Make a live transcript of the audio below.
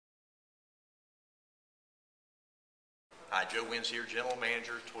Hi, Joe Wins here, General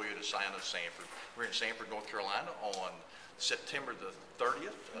Manager, Toyota Scion of Sanford. We're in Sanford, North Carolina on September the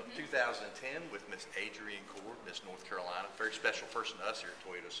 30th of 2010 with Miss Adrienne Cord, Miss North Carolina. Very special person to us here at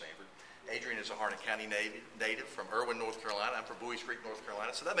Toyota Sanford. Adrienne is a Harnett County native from Irwin, North Carolina. I'm from Bowie Creek, North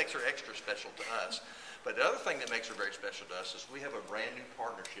Carolina, so that makes her extra special to us. But the other thing that makes her very special to us is we have a brand new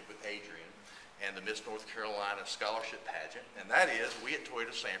partnership with Adrienne and the Miss North Carolina Scholarship Pageant, and that is we at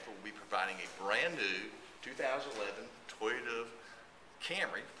Toyota Sanford will be providing a brand new 2011 Toyota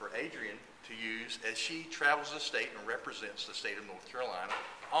Camry for Adrienne to use as she travels the state and represents the state of North Carolina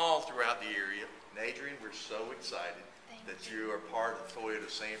all throughout the area. And Adrienne, we're so excited that you are part of Toyota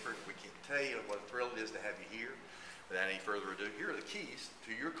Sanford. We can't tell you what a thrill it is to have you here. Without any further ado, here are the keys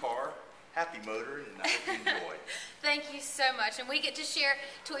to your car. Happy motoring, and I hope you enjoy. Thank you so much. And we get to share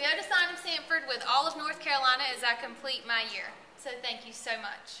Toyota Scion of Sanford with all of North Carolina as I complete my year. So thank you so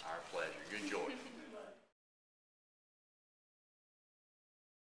much. Our pleasure. You enjoy.